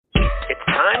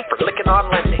time for Lykken on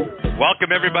Lending.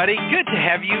 Welcome, everybody. Good to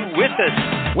have you with us.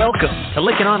 Welcome to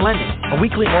Lykken on Lending, a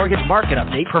weekly mortgage market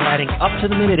update providing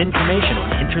up-to-the-minute information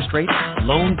on interest rates,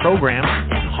 loan programs,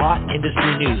 and hot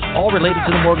industry news, all related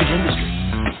to the mortgage industry.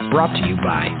 Brought to you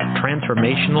by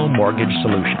Transformational Mortgage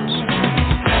Solutions.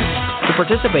 To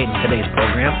participate in today's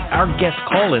program, our guest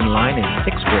call-in line is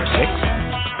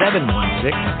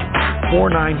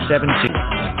 646-716-4972.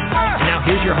 Now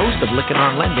here's your host of Lykken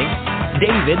on Lending,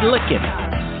 David Lykken.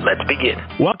 Let's begin.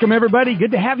 Welcome, everybody. Good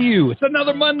to have you. It's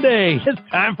another Monday. It's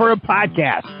time for a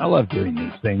podcast. I love doing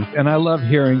these things, and I love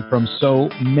hearing from so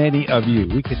many of you.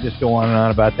 We could just go on and on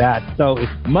about that. So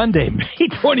it's Monday, May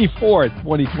 24th,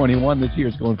 2021. This year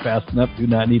is going fast enough. Do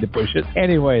not need to push it.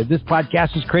 Anyway, this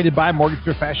podcast is created by mortgage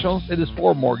professionals. It is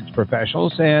for mortgage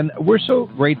professionals, and we're so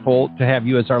grateful to have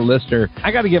you as our listener.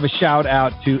 I got to give a shout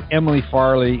out to Emily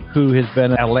Farley, who has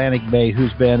been at Atlantic Bay,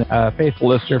 who's been a faithful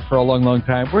listener for a long, long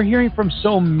time. We're hearing from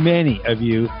so many of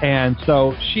you, and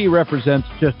so she represents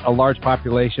just a large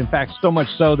population. In fact, so much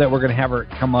so that we're going to have her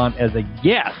come on as a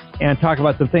guest and talk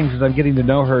about some things as I'm getting to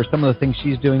know her, some of the things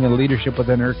she's doing in leadership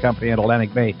within her company at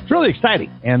Atlantic Bay. It's really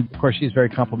exciting, and of course, she's very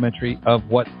complimentary of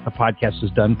what the podcast has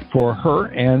done for her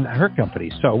and her company.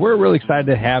 So we're really excited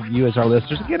to have you as our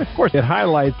listeners. Again, of course, it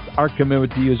highlights our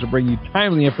commitment to you is to bring you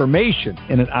timely information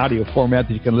in an audio format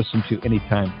that you can listen to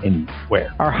anytime,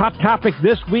 anywhere. Our hot topic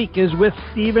this week is with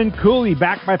Stephen Cooley,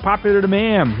 backed by popular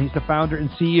demand. He's the founder and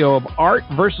CEO of Art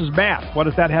versus Math. What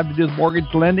does that have to do with mortgage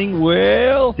lending?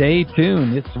 Well, stay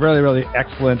tuned. It's really, really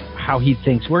excellent how he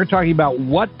thinks. We're talking about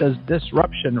what does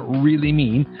disruption really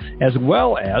mean, as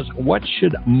well as what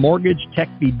should mortgage tech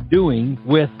be doing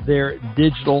with their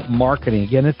digital marketing.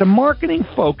 Again, it's a marketing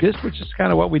focus, which is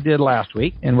kind of what we did last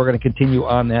week, and we're going to continue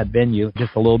on that venue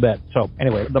just a little bit. So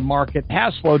anyway, the market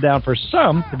has slowed down for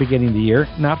some at the beginning of the year,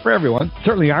 not for everyone.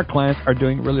 Certainly our clients are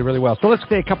doing really, really well. So let's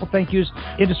say a couple thank yous.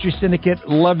 Industry Syndicate,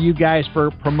 love you guys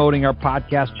for promoting our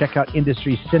podcast. Check out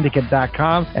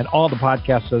industrysyndicate.com, and all the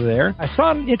podcasts are there. I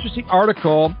saw an interesting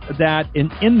article that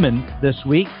in Inman this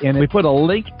week, and we put a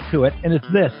link to it, and it's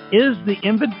this: is the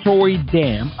inventory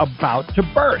dam about to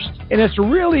burst? And it's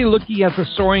really looking at the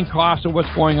soaring cost of what's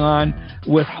going on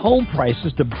with home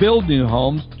prices to build new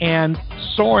homes and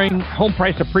soaring home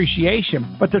price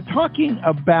appreciation. But they're talking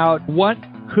about what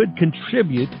could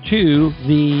contribute to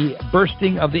the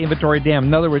bursting of the inventory dam.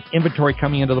 In other words, inventory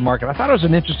coming into the market. I thought it was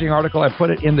an interesting article. I put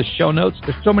it in the show notes.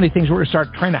 There's so many things. We're going to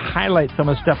start trying to highlight some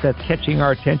of the stuff that's catching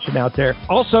our attention out there.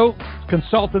 Also,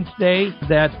 Consultants Day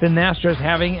that Finastra is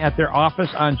having at their office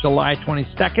on July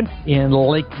 22nd in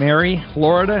Lake Mary,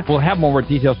 Florida. We'll have more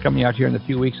details coming out here in a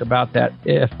few weeks about that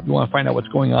if you want to find out what's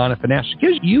going on at Finastra. It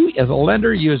gives you as a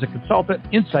lender, you as a consultant,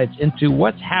 insights into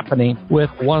what's happening with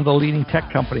one of the leading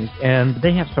tech companies. And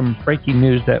they have some breaking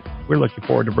news that we're looking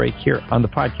forward to break here on the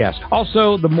podcast.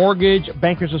 Also, the Mortgage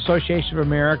Bankers Association of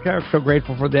America. I'm so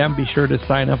grateful for them. Be sure to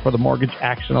sign up for the Mortgage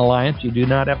Action Alliance. You do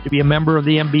not have to be a member of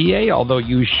the MBA, although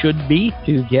you should be,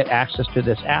 to get access to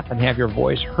this app and have your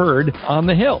voice heard on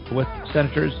the Hill with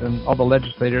senators and all the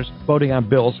legislators voting on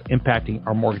bills impacting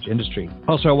our mortgage industry.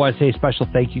 Also, I want to say a special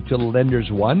thank you to Lenders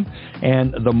One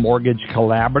and the Mortgage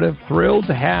Collaborative. Thrilled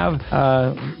to have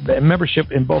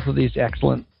membership in both of these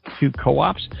excellent two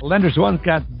co-ops. Lenders One's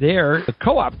got their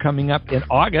co-op coming up in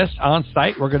August on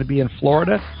site. We're going to be in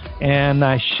Florida, and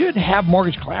I should have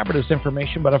Mortgage Collaborative's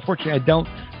information, but unfortunately I don't.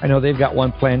 I know they've got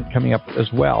one plan coming up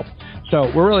as well.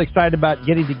 So we're really excited about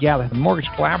getting together. The Mortgage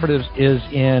Collaboratives is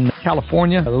in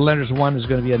California. The Lenders One is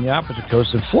going to be on the opposite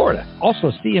coast in Florida.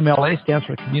 Also, CMLA stands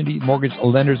for Community Mortgage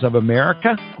Lenders of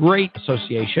America. Great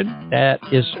association that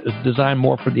is designed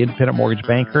more for the independent mortgage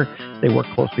banker. They work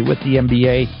closely with the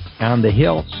MBA on the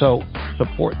Hill. So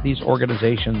support these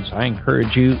organizations. I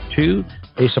encourage you to.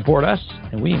 They support us,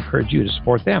 and we encourage you to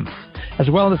support them. As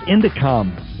well as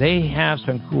Indicom. They have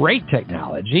some great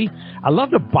technology. I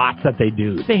love the bots that they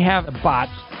do. They have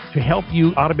bots to help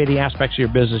you automating aspects of your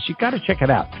business. You got to check it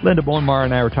out. Linda Bomar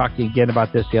and I were talking again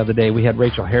about this the other day. We had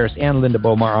Rachel Harris and Linda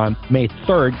Bomar on May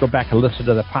 3rd. Go back and listen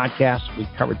to the podcast. We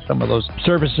covered some of those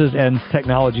services and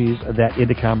technologies that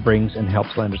Indicom brings and helps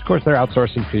lenders. Of course, they're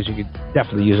outsourcing too, so you can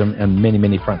definitely use them in many,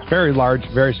 many fronts. Very large,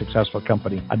 very successful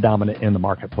company, a dominant in the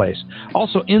marketplace.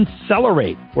 Also,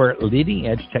 Incelerate, where leading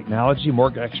edge technology,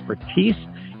 mortgage expertise,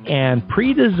 and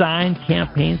pre-designed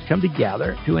campaigns come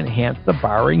together to enhance the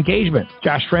borrower engagement.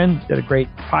 Josh Friend did a great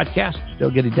podcast,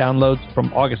 still getting downloads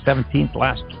from August 17th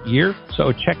last year.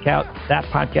 So check out that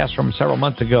podcast from several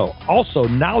months ago. Also,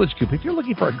 Knowledge Coop. If you're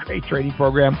looking for a great training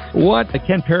program, what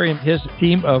Ken Perry and his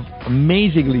team of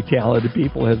amazingly talented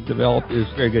people has developed is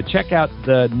very good. Check out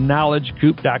the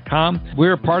knowledgecoop.com.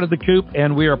 We're part of the Coop,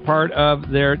 and we are part of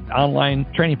their online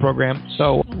training program.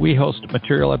 So we host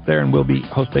material up there, and we'll be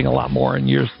hosting a lot more in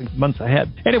years, months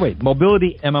ahead. Anyway,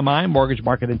 Mobility MMI, Mortgage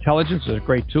Market Intelligence, is a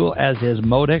great tool, as is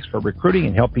Modex for recruiting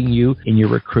and helping you in your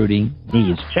recruiting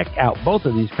needs. Check out both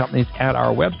of these companies at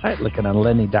our website,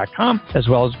 LicketOnLending.com, as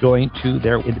well as going to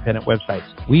their independent websites.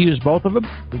 We use both of them.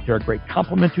 I think they're a great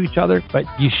complement to each other, but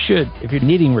you should, if you're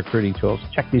needing recruiting tools,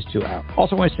 check these two out.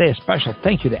 Also, I want to say a special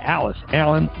thank you to Alice,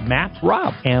 Alan, Matt,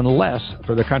 Rob, and Les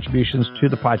for their contributions to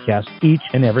the podcast each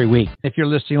and every week. If you're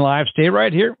listening live, stay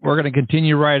right here. We're going to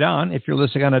continue right on. If you're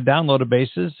listening on a downloaded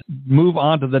basis, move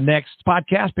on to the next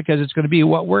podcast, because it's going to be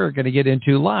what we're going to get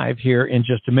into live here in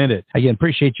just a minute. Again,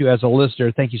 appreciate you as a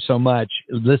listener. Thank you so much.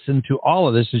 Listen to all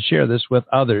of this and share this with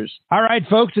others. All right,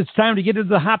 folks, it's time to get into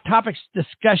the hot topics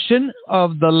discussion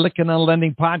of the Lykken on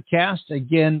Lending podcast.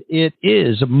 Again, it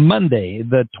is Monday,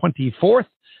 the 24th.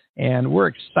 And we're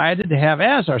excited to have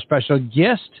as our special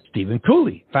guest, Stephen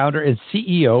Cooley, founder and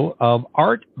CEO of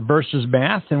Art versus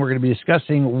Math. And we're going to be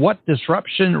discussing what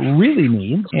disruption really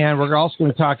means. And we're also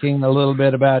going to be talking a little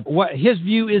bit about what his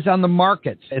view is on the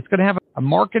markets. It's going to have a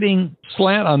marketing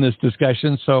slant on this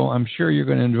discussion, so I'm sure you're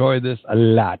going to enjoy this a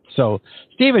lot. So,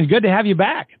 Stephen, good to have you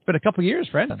back. It's been a couple of years,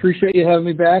 friend. Appreciate you having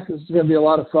me back. This is going to be a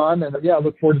lot of fun. And I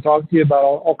look forward to talking to you about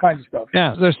all kinds of stuff.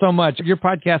 Yeah, there's so much. Your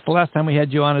podcast, the last time we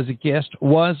had you on as a guest,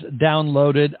 was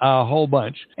downloaded a whole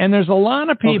bunch. And there's a lot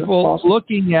of people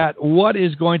looking at what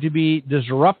is going to be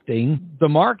disrupting the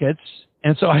markets.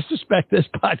 And so I suspect this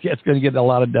podcast is going to get a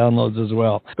lot of downloads as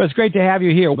well. But it's great to have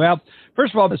you here. Well,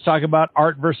 first of all, let's talk about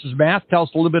Art versus Math. Tell us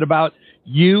a little bit about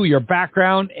you, your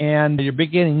background, and your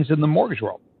beginnings in the mortgage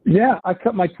world. Yeah, I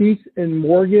cut my teeth in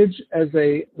mortgage as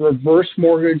a reverse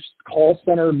mortgage call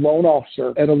center loan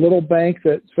officer at a little bank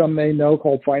that some may know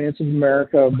called Finance of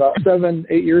America about 7-8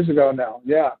 years ago now.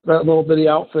 Yeah, that little bitty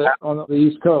outfit on the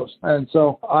East Coast. And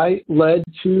so I led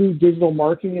 2 digital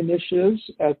marketing initiatives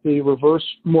at the reverse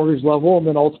mortgage level and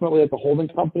then ultimately at the holding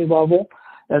company level.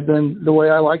 And then the way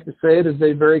I like to say it is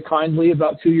they very kindly,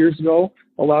 about 2 years ago,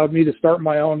 allowed me to start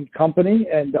my own company,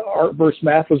 and Art vs.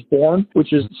 Math was born,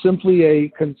 which is simply a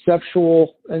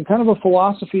conceptual and kind of a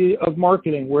philosophy of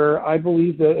marketing where I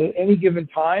believe that at any given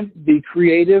time, the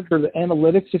creative or the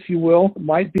analytics, if you will,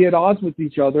 might be at odds with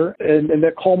each other. And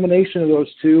the culmination of those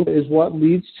two is what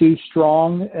leads to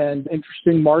strong and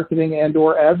interesting marketing and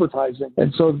or advertising.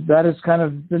 And so that has kind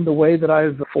of been the way that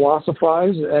I've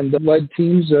philosophized and led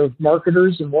teams of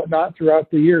marketers and whatnot throughout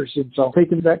the years. And so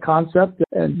taking that concept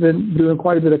and been doing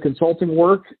quite a bit of consulting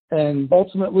work. And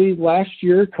ultimately, last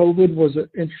year, COVID was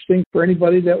interesting for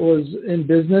anybody that was in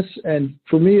business. And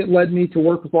for me, it led me to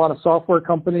work with a lot of software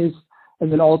companies,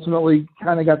 and then ultimately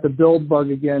kind of got the build bug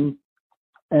again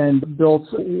and built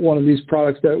one of these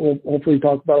products that we'll hopefully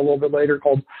talk about a little bit later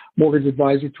called Mortgage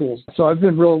Advisor Tools. So I've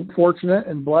been real fortunate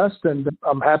and blessed, and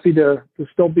I'm happy to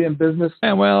still be in business.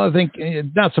 Yeah, well, I think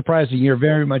it's not surprising. You're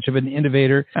very much of an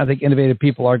innovator. I think innovative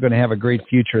people are going to have a great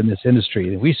future in this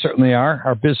industry. We certainly are.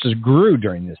 Our business grew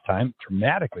during this time,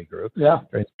 dramatically grew during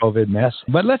the COVID mess.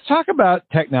 But let's talk about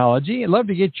technology. I'd love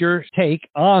to get your take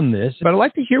on this, but I'd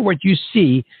like to hear what you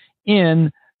see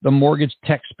in the mortgage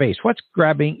tech space. What's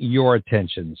grabbing your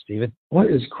attention, Stephen? What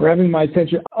is grabbing my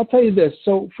attention? I'll tell you this.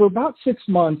 So for about 6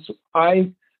 months,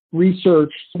 I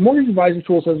researched. Mortgage Advisor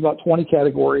Tools has about 20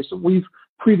 categories. We've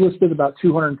pre-listed about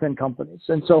 210 companies.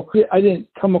 And so I didn't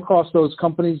come across those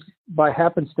companies by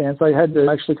happenstance. I had to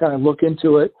actually kind of look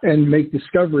into it and make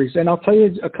discoveries. And I'll tell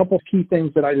you a couple of key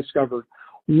things that I discovered.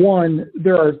 One,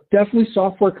 there are definitely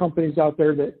software companies out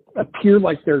there that appear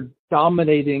like they're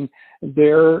dominating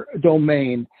their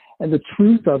domain. And the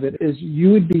truth of it is you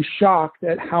would be shocked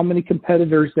at how many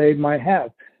competitors they might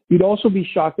have. You'd also be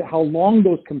shocked at how long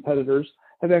those competitors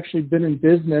have actually been in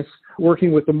business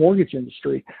working with the mortgage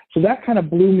industry. So that kind of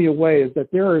blew me away, is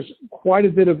that there is quite a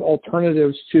bit of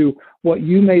alternatives to what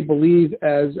you may believe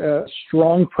as a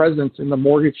strong presence in the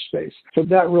mortgage space. So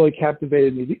that really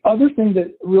captivated me. The other thing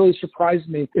that really surprised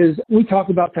me is we talk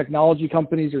about technology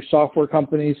companies or software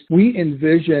companies. We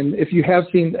envision, if you have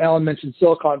seen, Alan mentioned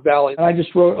Silicon Valley, and I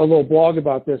just wrote a little blog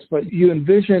about this, but you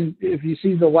envision, if you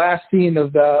see the last scene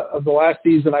of the last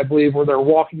season, I believe, where they're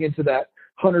walking into that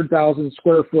 100,000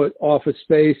 square foot office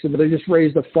space, and they just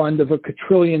raised a fund of $1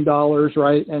 trillion,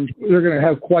 right? And they're going to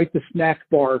have quite the snack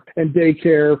bar and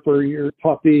daycare for your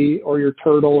puppy or your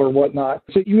turtle or whatnot.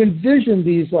 So you envision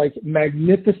these like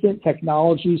magnificent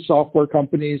technology software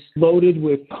companies loaded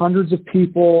with hundreds of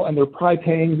people, and they're probably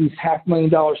paying these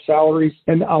 $500,000 salaries.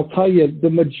 And I'll tell you, the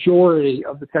majority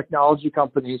of the technology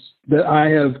companies that I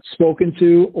have spoken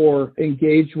to or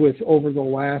engaged with over the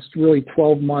last really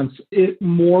 12 months, it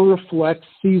more reflects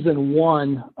season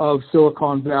one of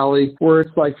Silicon Valley, where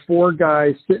it's like four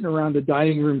guys sitting around a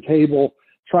dining room table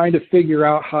trying to figure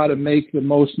out how to make the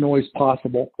most noise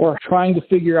possible, or trying to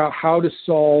figure out how to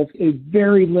solve a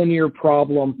very linear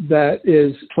problem that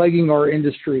is plaguing our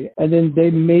industry. And then they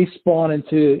may spawn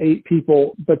into 8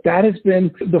 people, but that has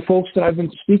been the folks that I've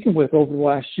been speaking with over the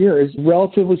last year is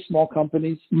relatively small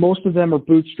companies. Most of them are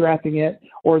bootstrapping it,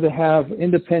 or they have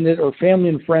independent or family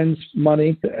and friends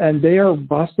money, and they are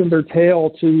busting their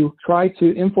tail to try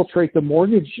to infiltrate the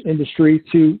mortgage industry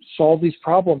to solve these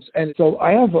problems. And so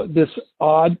I have this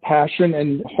odd passion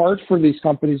and heart for these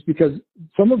companies because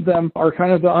some of them are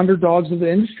kind of the underdogs of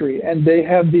the industry, and they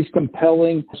have these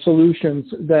compelling solutions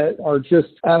that are just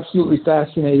absolutely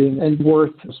fascinating and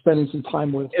worth spending some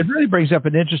time with. It really brings up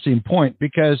an interesting point,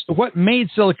 because what made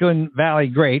Silicon Valley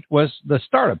great was the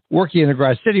startup, working in the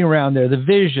garage, sitting around there, the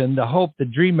vision, the hope, the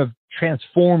dream of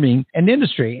transforming an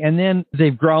industry. And then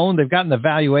they've grown, they've gotten the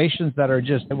valuations that are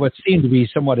just what seem to be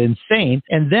somewhat insane.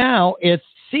 And now it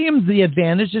seems the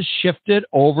advantage has shifted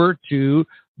over to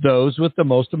those with the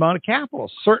most amount of capital.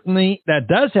 Certainly that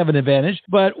does have an advantage,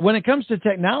 but when it comes to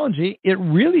technology, it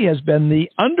really has been the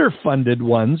underfunded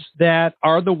ones that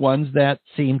are the ones that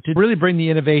seem to really bring the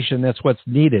innovation that's what's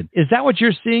needed. Is that what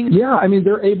you're seeing? Yeah, I mean,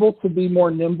 they're able to be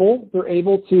more nimble. They're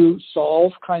able to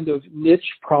solve kind of niche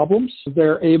problems.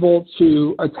 They're able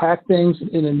to attack things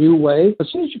in a new way. As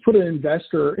soon as you put an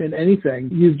investor in anything,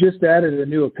 you've just added a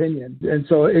new opinion. And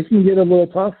so it can get a little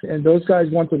tough, and those guys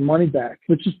want their money back,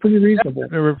 which is pretty reasonable.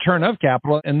 The return of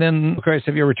capital, and then, of course,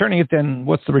 if you're returning it, then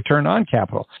what's the return on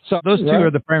capital? So those two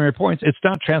are the primary points. It's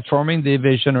not transforming the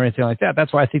vision or anything like that.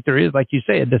 That's why I think there is, like you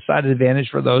say, a decided advantage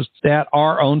for those that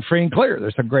are owned free and clear.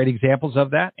 There's some great examples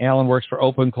of that. Alan works for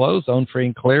Open Close, owned free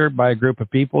and clear by a group of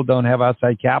people, don't have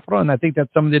outside capital, and I think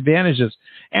that's some of the advantages.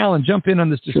 Alan, jump in on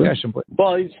this discussion, please.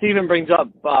 Well, Stephen brings up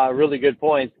really good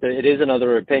points. It is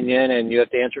another opinion, and you have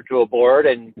to answer to a board,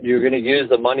 and you're going to use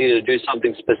the money to do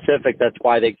something specific. That's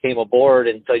why they came aboard,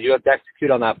 and so you have to execute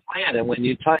on that plan. And when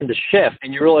you time to shift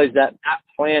and you realize that that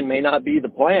plan may not be the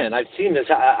plan, I've seen this.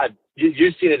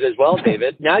 You've seen it as well,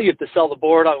 David. Now you have to sell the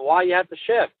board on why you have to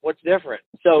shift. What's different?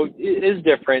 So it is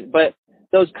different, but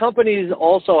those companies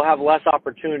also have less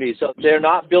opportunity. So they're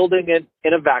not building it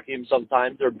in a vacuum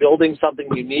sometimes. They're building something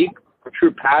unique, a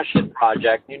true passion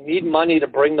project. You need money to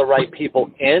bring the right people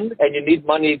in, and you need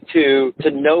money to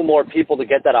know more people to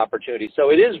get that opportunity. So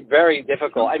it is very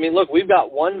difficult. I mean, look, we've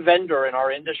got one vendor in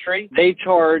our industry. They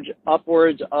charge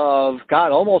upwards of,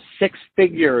 almost 6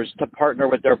 figures to partner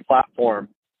with their platform.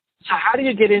 So how do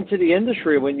you get into the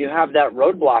industry when you have that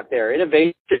roadblock there?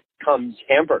 Innovation becomes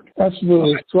hampered.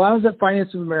 Absolutely. So I was at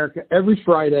Finance of America every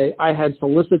Friday. I had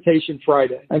Solicitation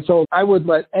Friday. And so I would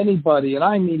let anybody, and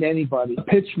I mean anybody,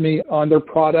 pitch me on their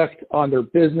product, on their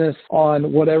business,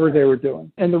 on whatever they were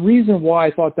doing. And the reason why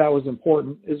I thought that was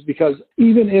important is because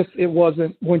even if it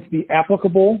wasn't going to be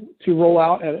applicable to roll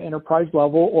out at an enterprise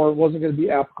level, or it wasn't going to be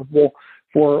applicable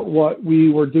for what we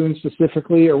were doing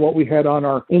specifically or what we had on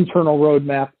our internal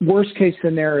roadmap, worst case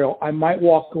scenario, I might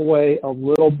walk away a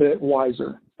little bit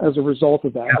wiser as a result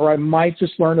of that. Or I might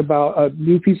just learn about a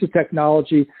new piece of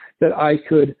technology that I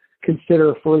could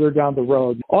consider further down the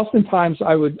road. Oftentimes,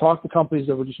 I would talk to companies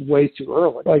that were just way too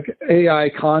early, like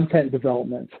AI content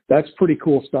development. That's pretty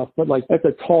cool stuff, but like that's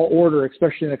a tall order,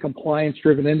 especially in a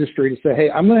compliance-driven industry, to say,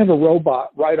 hey, I'm going to have a robot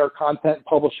write our content and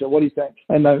publish it. What do you think?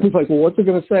 And I was like, well, what's it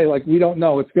going to say? Like, we don't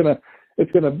know. It's going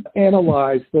to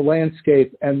analyze the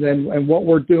landscape and what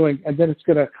we're doing, and then it's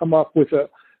going to come up with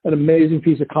an amazing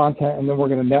piece of content, and then we're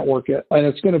going to network it. And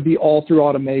it's going to be all through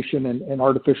automation and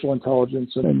artificial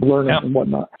intelligence and learning and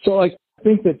whatnot. So like, I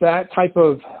think that type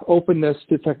of openness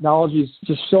to technology is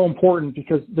just so important,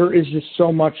 because there is just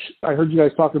so much. I heard you guys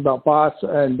talking about bots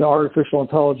and artificial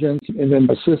intelligence and then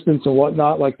assistants and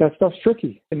whatnot. Like, that stuff's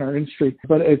tricky in our industry,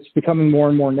 but it's becoming more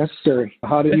and more necessary.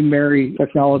 How do you marry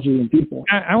technology and people?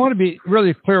 I want to be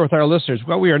really clear with our listeners.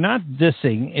 What we are not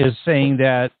dissing is saying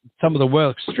that some of the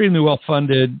extremely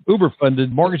well-funded,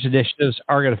 uber-funded mortgage initiatives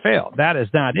are going to fail. That is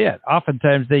not it.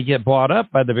 Oftentimes, they get bought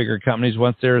up by the bigger companies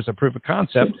once there's a proof of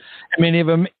concept. And many of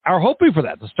them are hoping for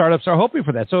that. The startups are hoping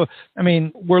for that. So, I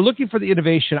mean, we're looking for the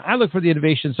innovation. I look for the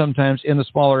innovation sometimes in the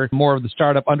smaller, more of the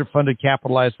startup, underfunded,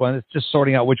 capitalized one. It's just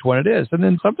sorting out which one it is. And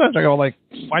then sometimes I go like,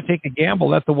 why take a gamble?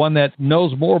 Let the one that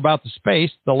knows more about the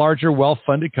space, the larger,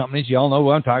 well-funded companies. You all know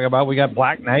who I'm talking about. We got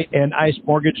Black Knight and ICE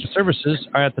Mortgage Services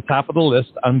are at the top of the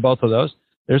list on both of those.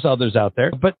 There's others out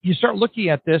there. But you start looking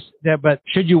at this, but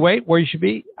should you wait where you should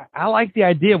be? I like the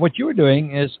idea of what you were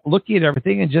doing is looking at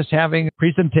everything and just having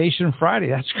presentation Friday.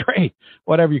 That's great,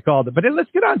 whatever you called it. But then let's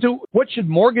get on to what should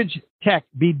mortgage tech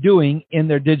be doing in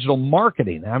their digital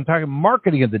marketing? I'm talking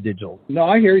marketing of the digital. No,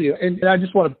 I hear you. And I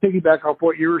just want to piggyback off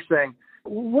what you were saying.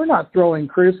 We're not throwing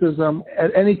criticism at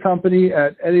any company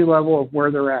at any level of where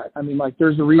they're at. I mean, like,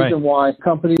 there's a reason why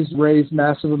companies raise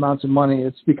massive amounts of money.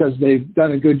 It's because they've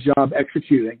done a good job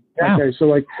executing. Yeah. Okay, so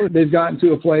like they've gotten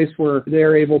to a place where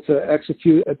they're able to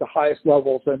execute at the highest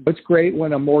levels. And it's great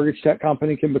when a mortgage tech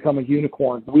company can become a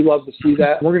unicorn. We love to see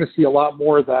that. We're going to see a lot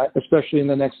more of that, especially in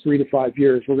the next 3 to 5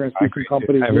 years. We're going to see some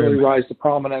companies really rise to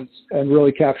prominence and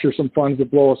really capture some funds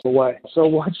that blow us away. So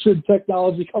what should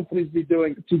technology companies be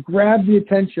doing to grab the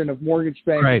attention of mortgage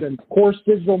banks? Right. And of course,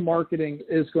 digital marketing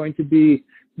is going to be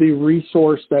the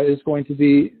resource that is going to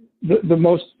be the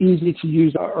most easy to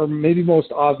use or maybe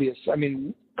most obvious. I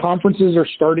mean, conferences are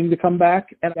starting to come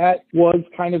back, and that was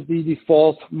kind of the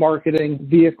default marketing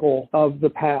vehicle of the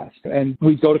past. And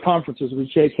we go to conferences, we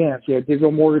shake hands. You have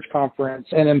Digital Mortgage Conference,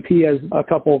 NMP has a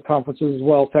couple of conferences as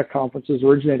well, tech conferences,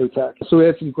 Originator Tech. So we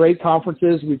had some great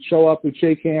conferences. We'd show up, we'd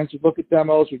shake hands, we'd look at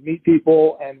demos, we'd meet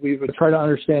people, and we would try to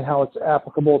understand how it's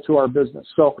applicable to our business.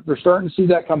 So we're starting to see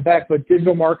that come back, but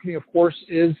digital marketing, of course,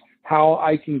 is how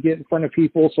I can get in front of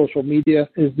people. Social media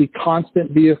is the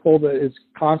constant vehicle that is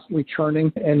constantly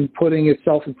churning and putting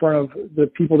itself in front of the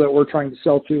people that we're trying to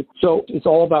sell to. So it's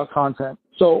all about content.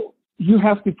 So you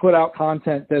have to put out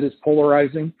content that is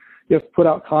polarizing. You have to put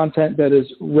out content that is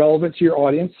relevant to your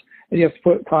audience, and you have to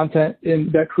put content in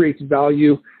that creates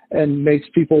value and makes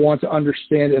people want to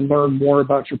understand and learn more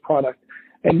about your product.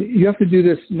 And you have to do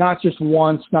this not just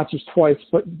once, not just twice,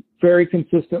 but very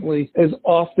consistently, as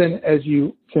often as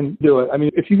you can do it. I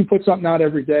mean, if you can put something out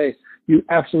every day, you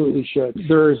absolutely should.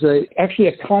 There's actually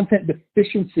a content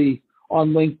deficiency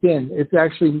on LinkedIn. It's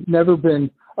actually never been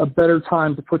a better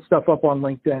time to put stuff up on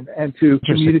LinkedIn and to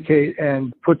communicate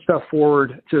and put stuff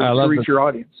forward to reach your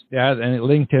audience. Yeah, and a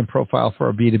LinkedIn profile for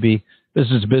a B2B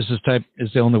business type is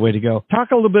the only way to go.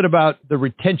 Talk a little bit about the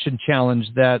retention challenge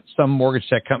that some mortgage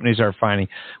tech companies are finding.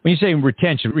 When you say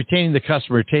retention, retaining the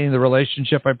customer, retaining the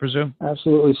relationship, I presume?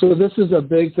 Absolutely. So this is a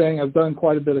big thing. I've done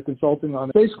quite a bit of consulting on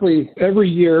it. Basically, every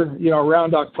year,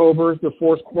 around October, the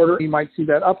fourth quarter, you might see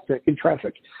that uptick in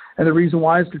traffic. And the reason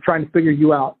why is they're trying to figure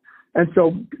you out. And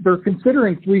so they're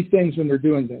considering three things when they're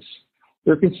doing this.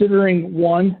 They're considering,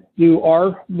 one, do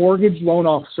our mortgage loan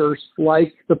officers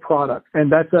like the product?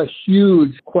 And that's a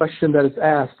huge question that is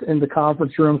asked in the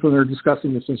conference rooms when they're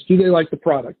discussing this. Do they like the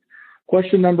product?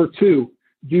 Question number two,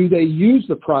 do they use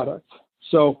the product?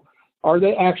 So are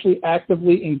they actually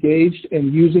actively engaged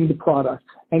in using the product?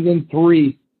 And then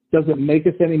three, does it make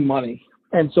us any money?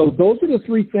 And so those are the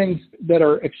three things that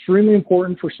are extremely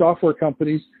important for software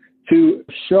companies to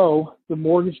show the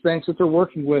mortgage banks that they're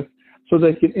working with, so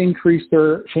they can increase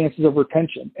their chances of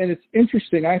retention. And it's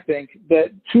interesting, I think,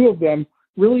 that two of them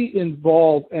really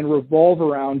involve and revolve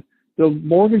around the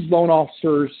mortgage loan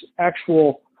officer's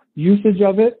actual usage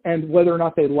of it and whether or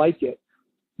not they like it.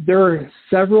 There are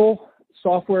several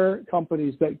software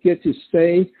companies that get to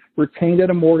stay retained at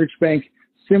a mortgage bank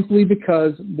simply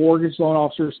because mortgage loan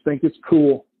officers think it's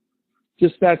cool.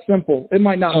 Just that simple. It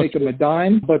might not make them a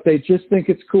dime, but they just think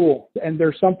it's cool. And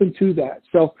there's something to that.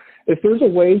 So if there's a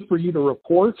way for you to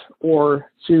report or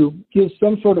to give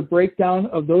some sort of breakdown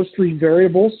of those three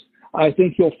variables, I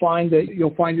think you'll find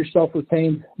yourself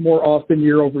retained more often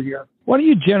year over year. What are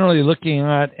you generally looking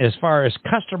at as far as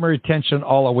customer retention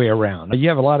all the way around? You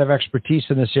have a lot of expertise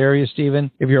in this area,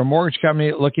 Stephen. If you're a mortgage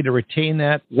company looking to retain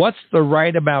that, what's the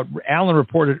right amount? Alan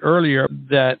reported earlier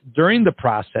that during the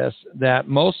process that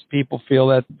most people feel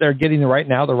that they're getting the right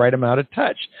amount of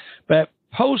touch. But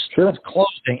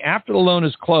post-closing, after the loan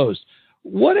is closed,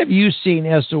 what have you seen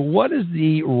as to what is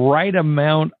the right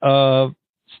amount of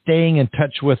staying in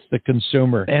touch with the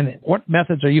consumer, and what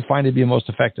methods are you finding to be most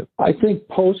effective? I think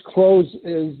post-close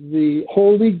is the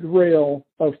holy grail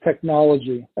of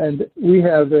technology, and we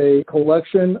have a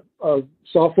collection of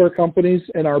software companies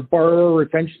in our borrower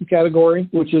retention category,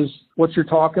 which is what you're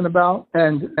talking about.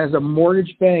 And as a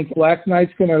mortgage bank, Black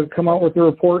Knight's going to come out with a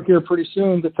report here pretty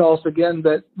soon to tell us again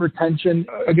that retention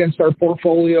against our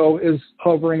portfolio is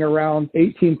hovering around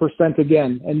 18%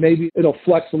 again. And maybe it'll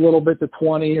flex a little bit to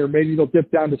 20, or maybe it'll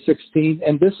dip down to 16.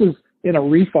 And this is in a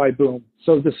refi boom.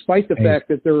 So despite the fact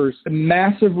that there was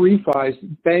massive refis,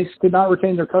 banks could not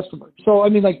retain their customers. So, I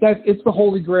mean, like that, it's the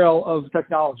holy grail of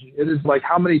technology. It is like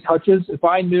how many touches. If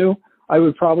I knew, I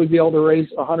would probably be able to raise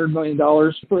 $100 million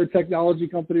for a technology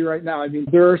company right now. I mean,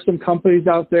 there are some companies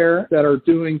out there that are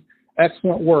doing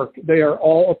excellent work. They are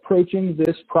all approaching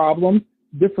this problem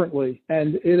differently,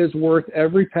 and it is worth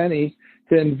every penny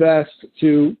to invest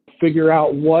to figure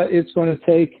out what it's going to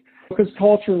take. Because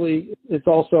culturally, it's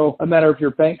also a matter of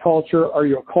your bank culture. Are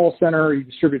you a call center? Are you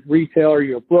distribute retail? Are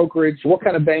you a brokerage? What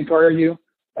kind of bank are you?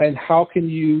 And how can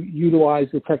you utilize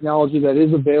the technology that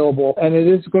is available? And it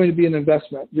is going to be an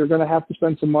investment. You're going to have to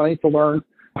spend some money to learn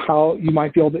how you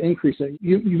might be able to increase it.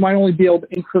 You might only be able to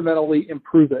incrementally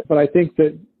improve it. But I think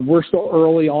that we're still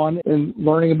early on in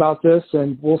learning about this,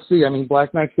 and we'll see. I mean,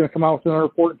 Black Knight's going to come out with another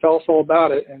report and tell us all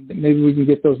about it, and maybe we can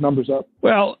get those numbers up.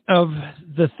 Well, of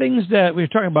the things that we were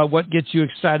talking about, what gets you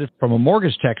excited from a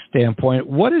mortgage tech standpoint,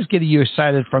 what is getting you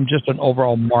excited from just an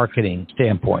overall marketing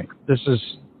standpoint? This is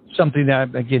something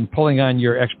that, again, pulling on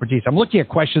your expertise. I'm looking at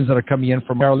questions that are coming in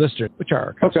from our listeners, which are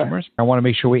our customers. Okay. I want to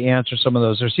make sure we answer some of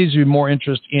those. There seems to be more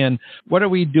interest in what are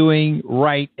we doing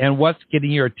right and what's getting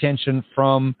your attention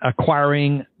from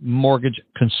acquiring mortgage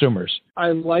consumers.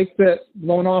 I like that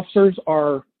loan officers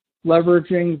are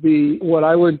leveraging what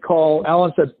I would call,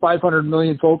 Alan said 500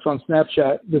 million folks on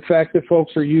Snapchat. The fact that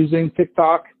folks are using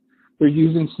TikTok, they're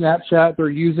using Snapchat, they're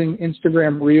using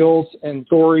Instagram Reels and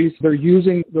Stories. They're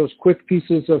using those quick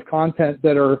pieces of content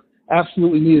that are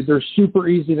absolutely needed. They're super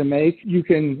easy to make. You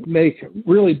can make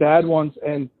really bad ones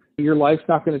and your life's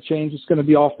not going to change. It's going to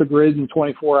be off the grid in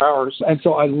 24 hours. And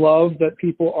so I love that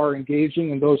people are engaging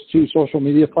in those two social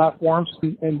media platforms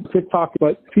and TikTok,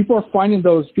 but people are finding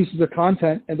those pieces of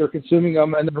content and they're consuming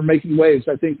them and they're making waves.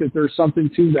 I think that there's something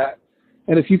to that.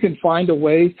 And if you can find a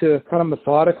way to kind of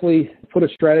methodically put a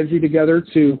strategy together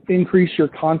to increase your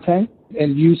content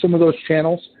and use some of those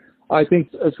channels, I think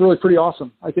it's really pretty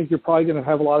awesome. I think you're probably going to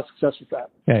have a lot of success with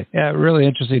that. Okay. Yeah, really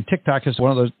interesting. TikTok is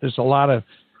one of those, there's a lot of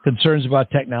concerns about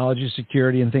technology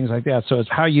security and things like that. So it's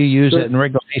how you use it, and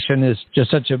regulation is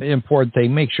just such an important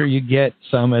thing. Make sure you get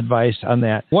some advice on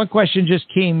that. One question just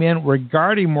came in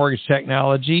regarding mortgage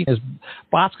technology. Is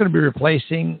bots going to be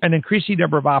replacing an increasing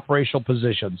number of operational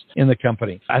positions in the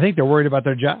company? I think they're worried about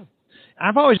their job.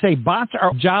 I've always say bots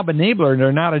are a job enabler and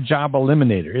they're not a job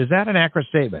eliminator. Is that an accurate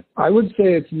statement? I would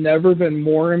say it's never been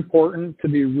more important to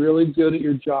be really good at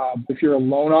your job. If you're a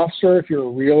loan officer, if you're a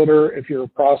realtor, if you're a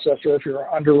processor, if you're an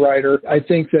underwriter, I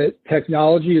think that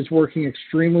technology is working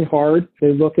extremely hard.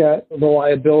 They look at the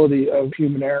liability of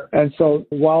human error. And so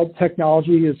while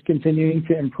technology is continuing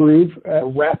to improve at a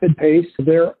rapid pace,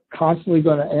 they're constantly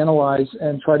going to analyze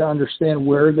and try to understand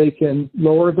where they can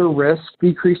lower their risk,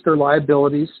 decrease their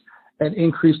liabilities, and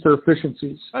increase their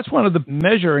efficiencies. That's one of the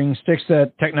measuring sticks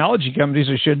that technology companies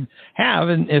should have,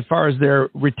 and as far as their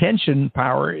retention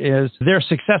power is their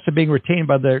success of being retained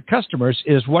by their customers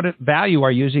is what value are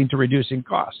using to reducing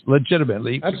costs,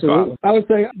 legitimately. Absolutely. I would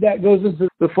say that goes into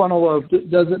the funnel of,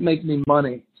 does it make me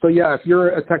money? So yeah, if you're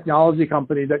a technology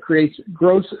company that creates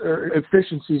gross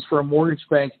efficiencies for a mortgage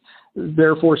bank,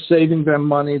 therefore saving them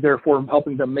money, therefore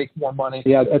helping them make more money.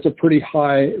 Yeah, that's a pretty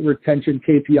high retention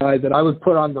KPI that I would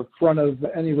put on the front of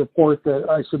any report that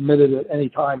I submitted at any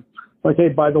time. Like, hey,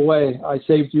 by the way, I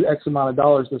saved you X amount of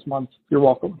dollars this month. You're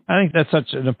welcome. I think that's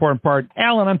such an important part.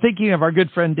 Alan, I'm thinking of our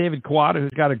good friend David Kawada, who's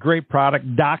got a great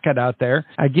product, Docket, out there.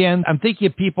 Again, I'm thinking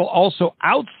of people also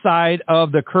outside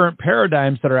of the current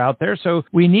paradigms that are out there. So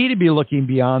we need to be looking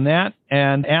beyond that.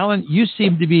 And Alan, you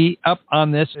seem to be up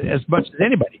on this as much as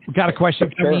anybody. We've got a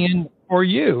question coming in for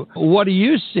you. What are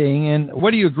you seeing, and what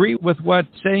do you agree with what's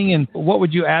saying, and what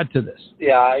would you add to this?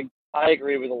 Yeah, I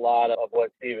agree with a lot of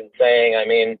what Steven's saying. I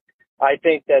mean, I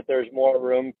think that there's more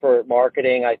room for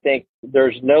marketing. I think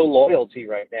there's no loyalty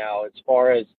right now as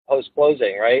far as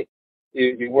post-closing, right?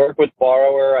 You work with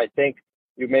borrower. I think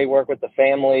you may work with the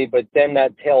family, but then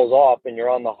that tails off and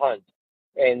you're on the hunt.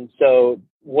 And so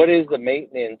what is the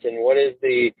maintenance and what is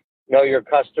the know your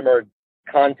customer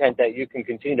content that you can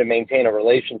continue to maintain a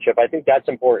relationship? I think that's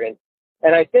important.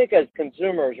 And I think as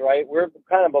consumers, right, we're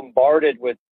kind of bombarded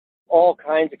with all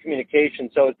kinds of communication.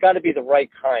 So it's got to be the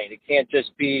right kind. It can't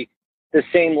just be the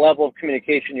same level of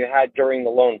communication you had during the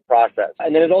loan process.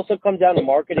 And then it also comes down to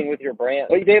marketing with your brand.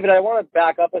 But David, I want to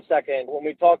back up a second. When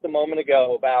we talked a moment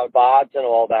ago about bots and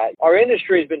all that, our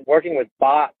industry has been working with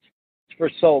bots for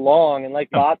so long, and like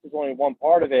bots is only one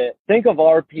part of it. Think of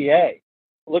RPA.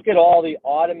 Look at all the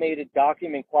automated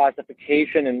document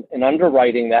classification and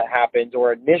underwriting that happens,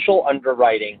 or initial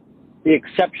underwriting, the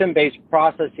exception-based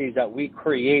processes that we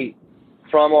create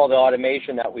from all the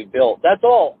automation that we built. That's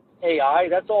all AI,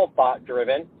 that's all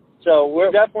bot-driven. So we're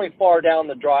definitely far down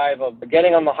the drive of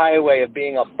getting on the highway of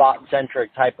being a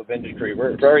bot-centric type of industry.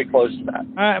 We're very close to that.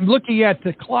 I'm looking at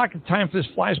the clock. The time for this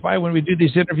flies by when we do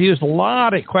these interviews. A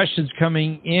lot of questions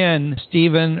coming in,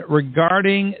 Stephen,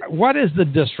 regarding what is the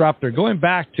disruptor? Going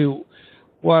back to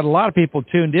what a lot of people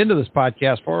tuned into this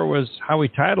podcast for was how we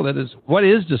titled it is, what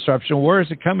is disruption? Where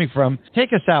is it coming from?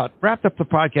 Take us out. Wrapped up the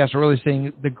podcast really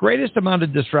saying the greatest amount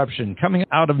of disruption coming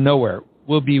out of nowhere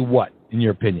will be what, in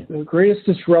your opinion? The greatest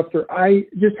disruptor, I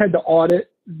just had to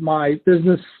audit my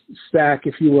business stack,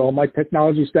 if you will, my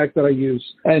technology stack that I use.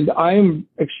 And I'm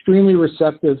extremely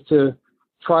receptive to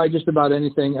try just about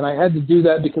anything. And I had to do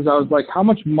that because I was like, how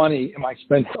much money am I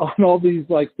spending on all these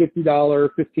like $50,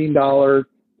 $15,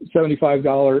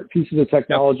 $75 pieces of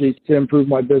technology to improve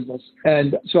my business?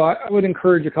 And so I would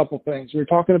encourage a couple things. We're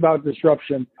talking about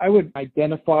disruption. I would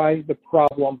identify the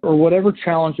problem or whatever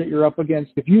challenge that you're up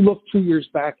against. If you look 2 years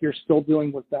back, you're still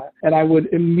dealing with that. And I would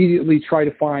immediately try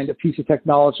to find a piece of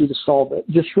technology to solve it.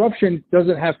 Disruption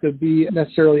doesn't have to be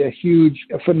necessarily a huge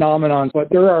phenomenon, but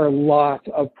there are a lot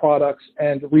of products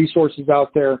and resources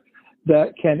out there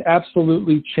that can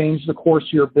absolutely change the course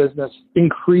of your business,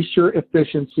 increase your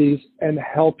efficiencies, and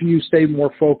help you stay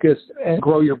more focused and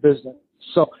grow your business.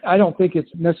 So I don't think it's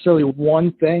necessarily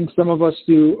one thing. Some of us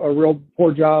do a real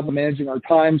poor job of managing our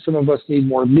time. Some of us need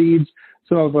more leads.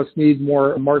 Some of us need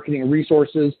more marketing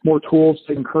resources, more tools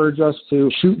to encourage us to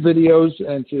shoot videos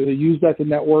and to use that to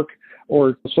network,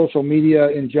 or social media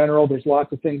in general. There's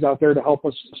lots of things out there to help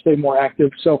us stay more active.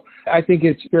 So I think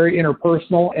it's very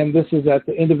interpersonal, and this is at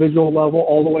the individual level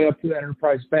all the way up to the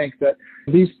enterprise bank, that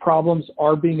these problems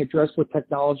are being addressed with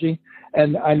technology.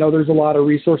 And I know there's a lot of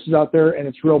resources out there, and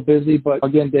it's real busy. But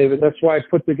again, David, that's why I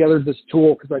put together this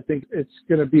tool, because I think it's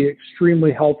going to be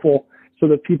extremely helpful so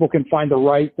that people can find the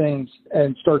right things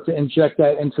and start to inject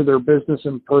that into their business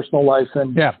and personal life.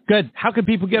 And yeah, good. How can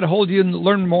people get a hold of you and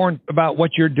learn more about what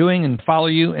you're doing and follow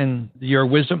you and your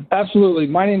wisdom? Absolutely.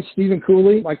 My name's Stephen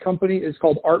Cooley. My company is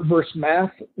called Artverse Math.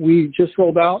 We just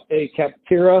rolled out a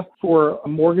Capterra for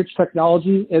mortgage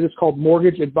technology. It is called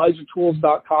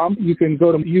mortgageadvisortools.com. You can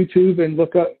go to YouTube and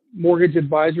look up Mortgage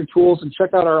Advisor Tools and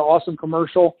check out our awesome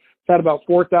commercial. It's had about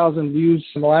 4,000 views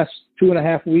in the last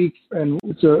 2.5 weeks, and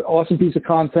it's an awesome piece of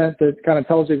content that kind of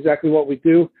tells you exactly what we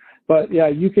do. But yeah,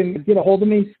 you can get a hold of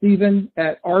me, Stephen,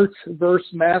 at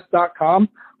artversemath.com.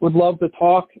 Would love to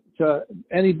talk to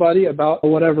anybody about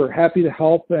whatever. Happy to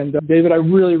help. And David, I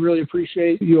really, really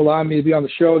appreciate you allowing me to be on the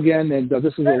show again. And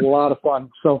this is a lot of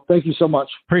fun. So thank you so much.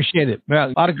 Appreciate it.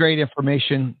 Well, a lot of great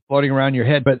information floating around your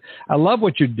head, but I love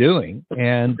what you're doing.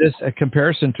 And this a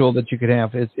comparison tool that you could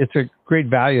have, it's a great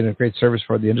value and a great service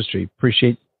for the industry.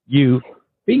 Appreciate you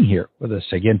being here with us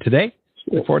again today.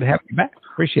 Look forward to having you back.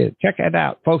 Appreciate it. Check that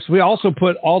out, folks. We also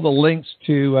put all the links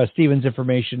to Stephen's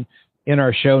information in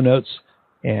our show notes,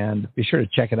 and be sure to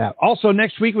check it out. Also,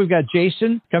 next week, we've got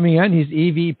Jason coming on. He's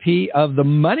EVP of the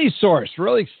Money Source.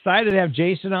 Really excited to have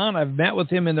Jason on. I've met with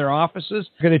him in their offices.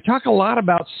 We're going to talk a lot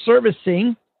about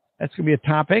servicing. That's going to be a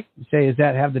topic. You say, does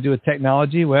that have to do with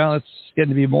technology? Well, it's getting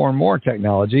to be more and more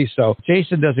technology. So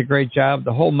Jason does a great job.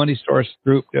 The whole Money Source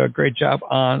group do a great job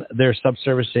on their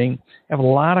sub-servicing. Have a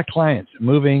lot of clients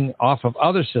moving off of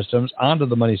other systems onto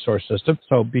the Money Source system.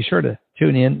 So be sure to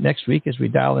tune in next week as we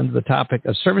dial into the topic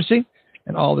of servicing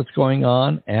and all that's going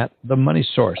on at the Money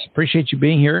Source. Appreciate you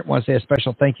being here. I want to say a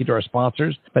special thank you to our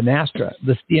sponsors, Finastra,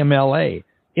 the CMLA,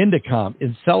 Indicom,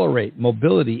 Accelerate,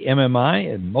 Mobility,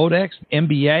 MMI, and Modex,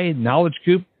 MBA, Knowledge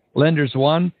Coop, Lenders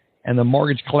One, and the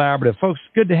Mortgage Collaborative. Folks,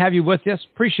 good to have you with us.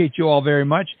 Appreciate you all very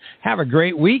much. Have a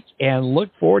great week, and look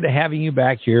forward to having you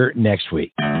back here next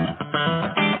week.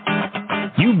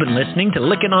 You've been listening to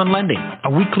Lykken on Lending, a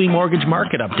weekly mortgage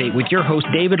market update with your host,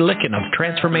 David Lykken of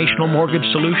Transformational Mortgage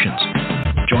Solutions.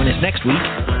 Join us next week,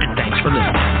 and thanks for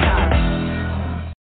listening.